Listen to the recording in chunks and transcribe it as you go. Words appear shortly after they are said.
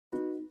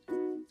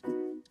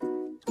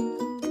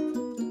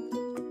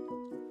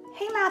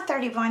Math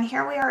 31,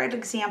 here we are at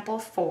example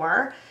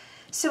 4.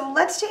 So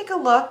let's take a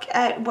look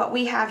at what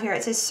we have here.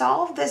 It says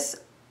solve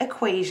this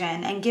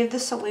equation and give the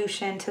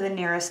solution to the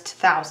nearest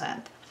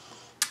thousandth.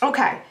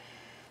 Okay,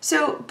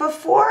 so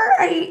before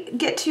I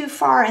get too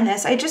far in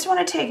this, I just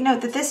want to take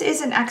note that this is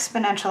an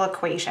exponential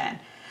equation.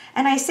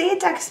 And I say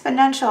it's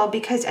exponential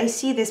because I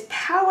see this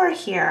power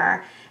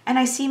here and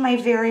I see my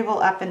variable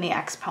up in the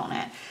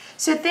exponent.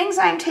 So things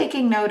I'm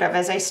taking note of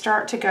as I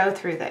start to go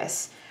through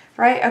this,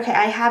 right? Okay,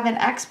 I have an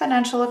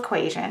exponential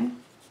equation.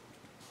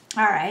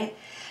 All right.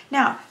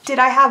 Now, did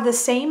I have the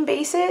same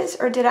bases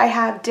or did I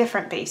have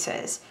different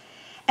bases?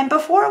 And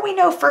before we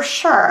know for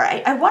sure,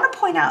 I want to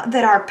point out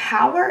that our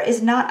power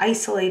is not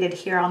isolated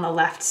here on the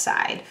left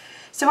side.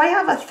 So I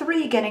have a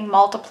 3 getting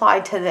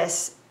multiplied to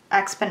this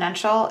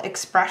exponential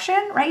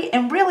expression, right?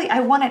 And really, I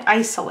want it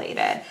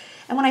isolated.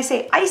 And when I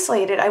say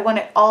isolated, I want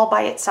it all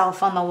by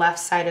itself on the left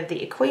side of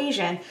the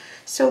equation.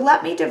 So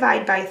let me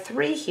divide by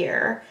 3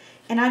 here,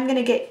 and I'm going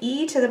to get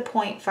e to the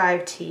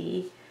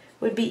 0.5t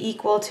would be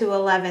equal to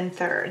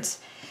 11/3.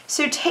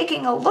 So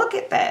taking a look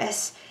at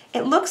this,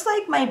 it looks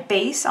like my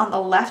base on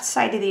the left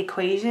side of the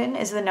equation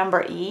is the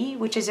number e,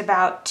 which is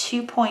about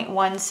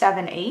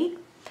 2.178.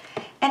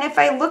 And if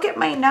I look at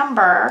my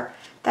number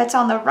that's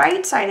on the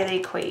right side of the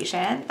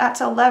equation,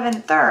 that's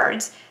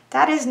 11/3,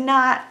 that is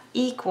not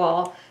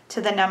equal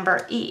to the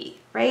number e,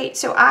 right?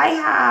 So I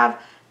have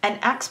an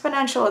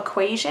exponential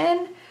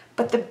equation,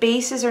 but the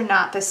bases are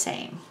not the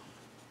same.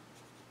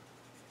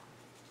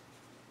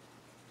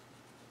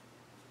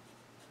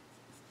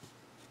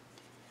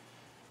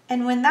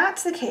 And when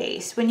that's the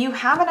case, when you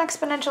have an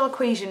exponential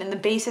equation and the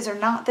bases are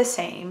not the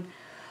same,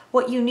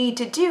 what you need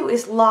to do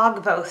is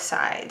log both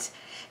sides.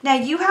 Now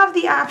you have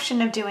the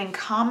option of doing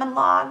common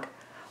log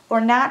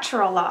or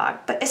natural log,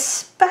 but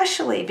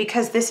especially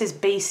because this is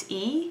base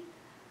e,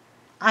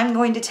 I'm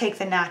going to take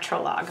the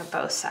natural log of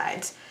both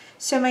sides.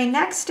 So my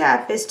next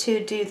step is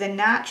to do the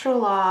natural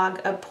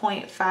log of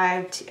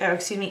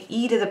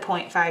e to the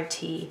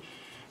 0.5t,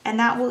 and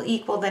that will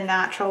equal the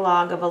natural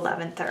log of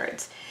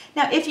 11/3.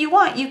 Now, if you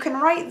want, you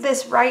can write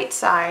this right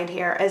side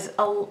here as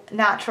a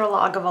natural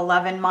log of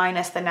 11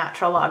 minus the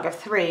natural log of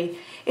 3.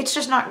 It's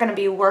just not going to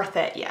be worth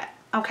it yet.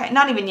 Okay,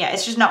 not even yet.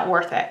 It's just not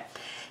worth it.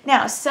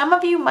 Now, some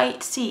of you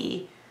might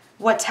see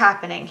what's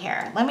happening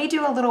here. Let me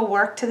do a little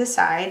work to the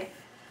side.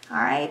 All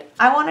right,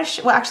 I want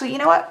to, well, actually, you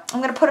know what? I'm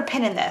going to put a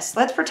pin in this.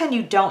 Let's pretend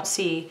you don't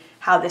see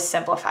how this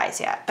simplifies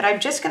yet. But I'm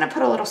just going to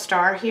put a little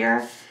star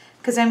here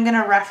because I'm going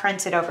to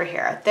reference it over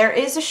here. There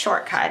is a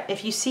shortcut.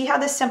 If you see how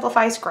this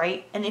simplifies,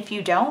 great. And if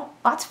you don't,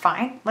 that's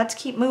fine. Let's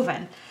keep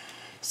moving.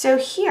 So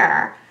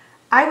here,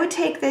 I would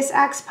take this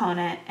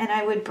exponent and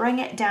I would bring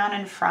it down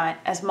in front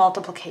as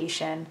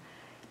multiplication.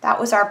 That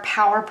was our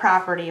power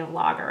property of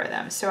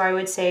logarithms. So I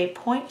would say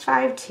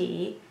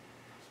 0.5t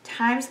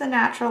times the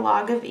natural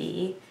log of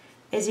e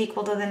is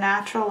equal to the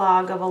natural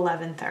log of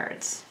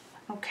 11/3.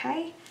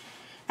 Okay?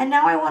 And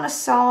now I want to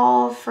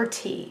solve for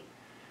t.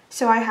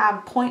 So I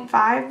have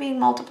 0.5 being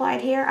multiplied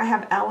here. I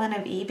have ln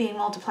of e being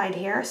multiplied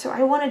here. So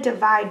I want to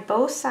divide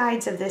both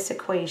sides of this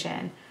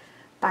equation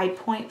by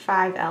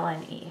 0.5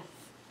 ln e.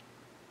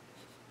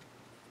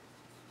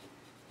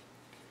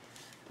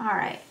 All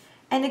right.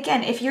 And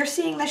again, if you're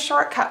seeing the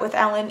shortcut with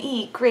ln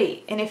e,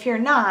 great. And if you're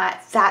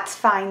not, that's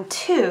fine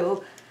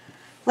too.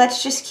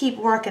 Let's just keep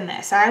working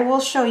this. I will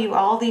show you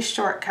all these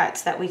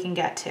shortcuts that we can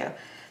get to.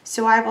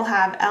 So I will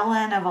have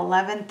ln of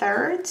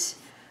 11/3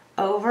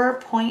 over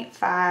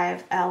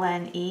 0.5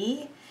 ln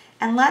e,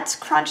 and let's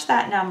crunch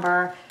that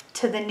number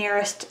to the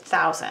nearest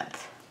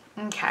thousandth.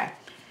 Okay,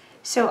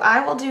 so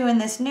I will do in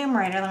this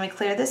numerator, let me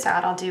clear this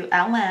out, I'll do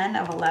ln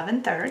of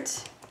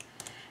 11/3,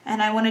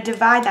 and I want to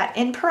divide that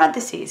in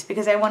parentheses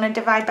because I want to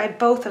divide by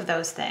both of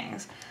those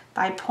things,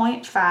 by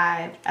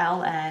 0.5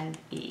 ln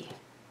e.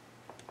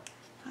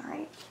 All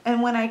right, and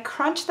when I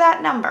crunch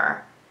that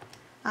number,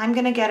 I'm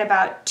going to get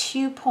about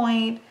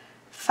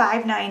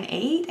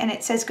 2.598, and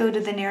it says go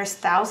to the nearest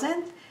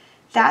thousandth.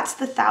 That's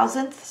the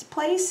thousandth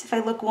place. If I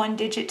look one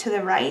digit to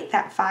the right,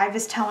 that 5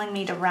 is telling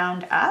me to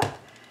round up.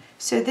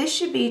 So this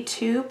should be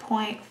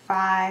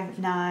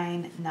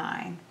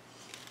 2.599.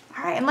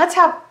 All right, and let's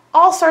have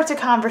all sorts of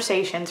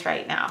conversations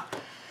right now.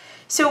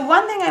 So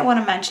one thing I want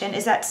to mention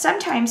is that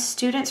sometimes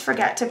students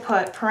forget to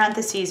put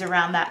parentheses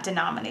around that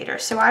denominator.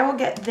 So I will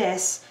get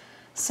this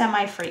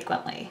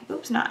semi-frequently.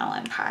 Oops, not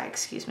ln pi,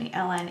 excuse me,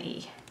 ln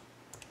e.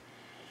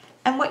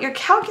 And what your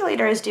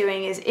calculator is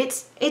doing is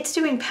it's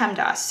doing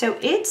PEMDAS. So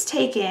it's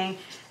taking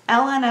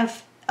ln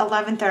of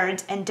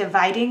 11/3 and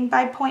dividing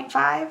by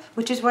 0.5,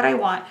 which is what I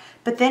want,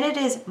 but then it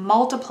is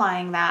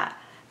multiplying that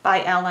by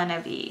ln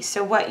of e.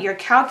 So what your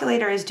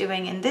calculator is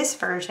doing in this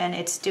version,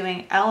 it's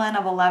doing ln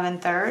of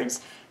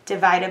 11/3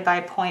 divided by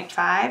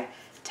 0.5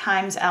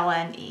 times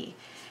ln e.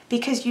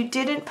 Because you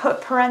didn't put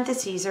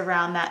parentheses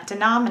around that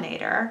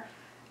denominator,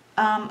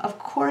 of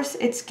course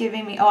it's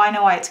giving me, oh, I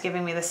know why it's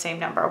giving me the same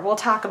number. We'll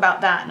talk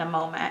about that in a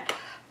moment.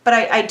 But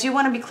I do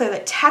want to be clear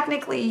that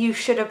technically you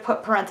should have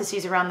put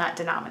parentheses around that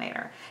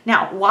denominator.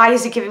 Now, why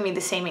is it giving me the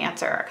same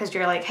answer? Because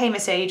you're like, hey,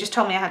 Miss A, you just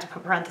told me I had to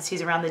put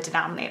parentheses around the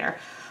denominator.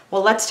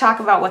 Well, let's talk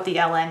about what the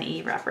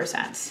ln(e)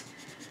 represents.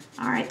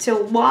 All right,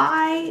 so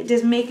why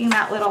does making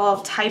that little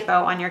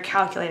typo on your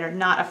calculator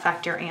not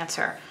affect your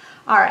answer?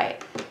 All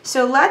right,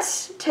 so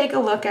let's take a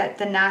look at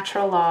the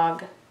natural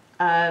log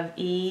of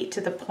e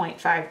to the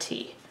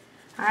 0.5t.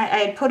 All right, I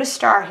had put a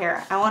star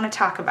here. I want to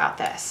talk about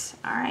this.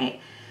 All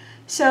right,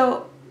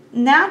 so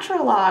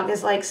natural log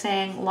is like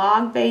saying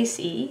log base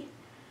e,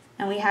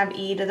 and we have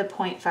e to the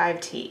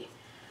 0.5t.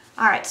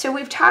 All right, so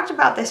we've talked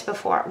about this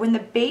before. When the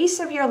base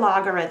of your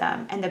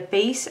logarithm and the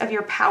base of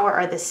your power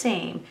are the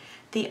same,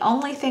 the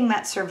only thing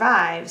that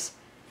survives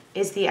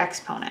is the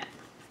exponent.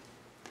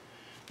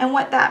 And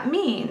what that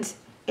means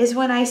is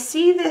when I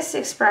see this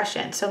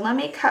expression, so let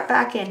me cut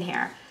back in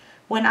here.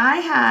 When I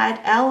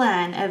had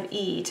ln of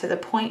e to the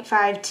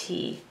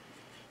 0.5t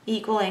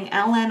equaling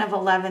ln of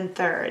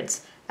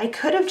 11/3, I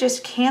could have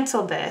just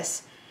canceled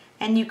this,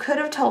 and you could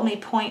have told me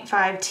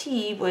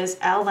 0.5t was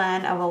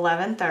ln of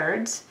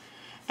 11/3,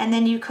 and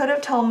then you could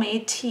have told me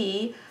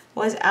t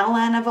was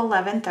ln of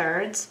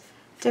 11/3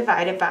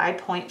 divided by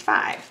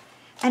 0.5.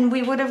 And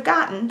we would have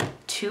gotten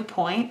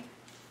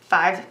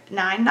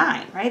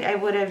 2.599, right? I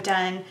would have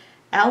done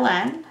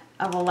ln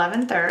of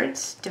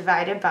 11/3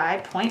 divided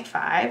by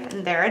 0.5,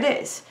 and there it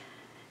is.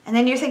 And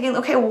then you're thinking,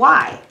 okay,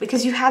 why?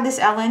 Because you had this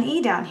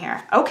ln(e) down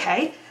here.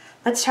 Okay,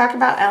 let's talk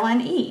about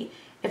ln(e).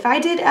 If I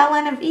did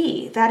ln of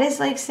e, that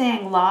is like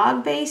saying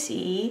log base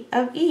e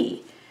of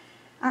e.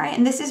 All right,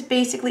 and this is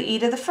basically e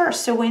to the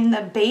first. So when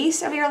the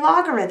base of your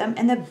logarithm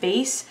and the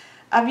base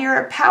of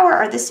your power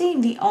are the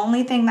same, the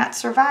only thing that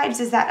survives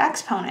is that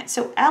exponent.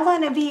 So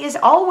ln of e is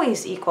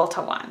always equal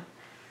to 1.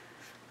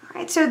 All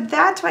right, so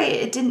that's why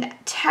it didn't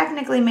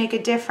technically make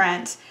a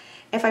difference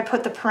if I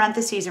put the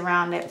parentheses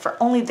around it for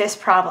only this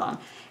problem.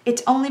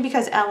 It's only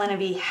because ln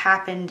of e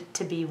happened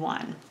to be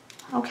 1.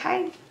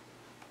 Okay?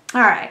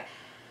 All right,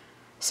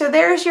 so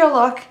there's your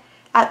look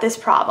at this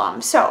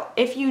problem. So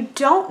if you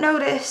don't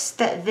notice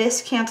that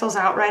this cancels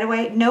out right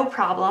away, no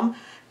problem.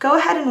 Go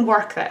ahead and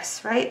work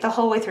this, right, the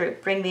whole way through.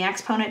 Bring the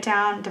exponent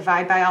down,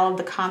 divide by all of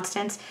the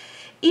constants.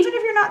 Even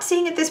if you're not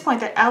seeing at this point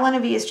that ln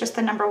of e is just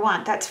the number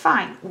 1, that's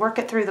fine. Work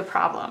it through the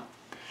problem.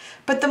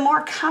 But the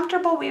more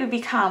comfortable we would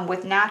become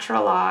with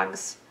natural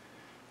logs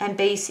and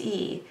base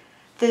e,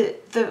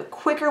 the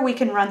quicker we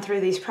can run through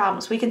these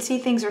problems. We can see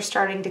things are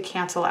starting to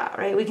cancel out,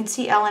 right? We can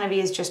see ln of e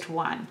is just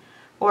 1,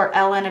 or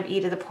ln of e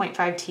to the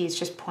 0.5t is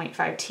just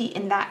 0.5t,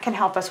 and that can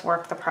help us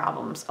work the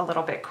problems a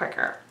little bit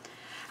quicker.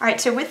 All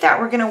right, so with that,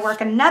 we're going to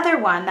work another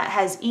one that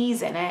has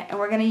e's in it, and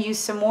we're going to use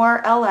some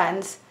more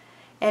ln's,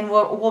 and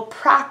we'll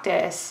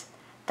practice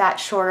that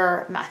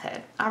shorter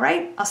method. All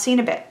right, I'll see you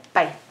in a bit.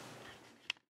 Bye.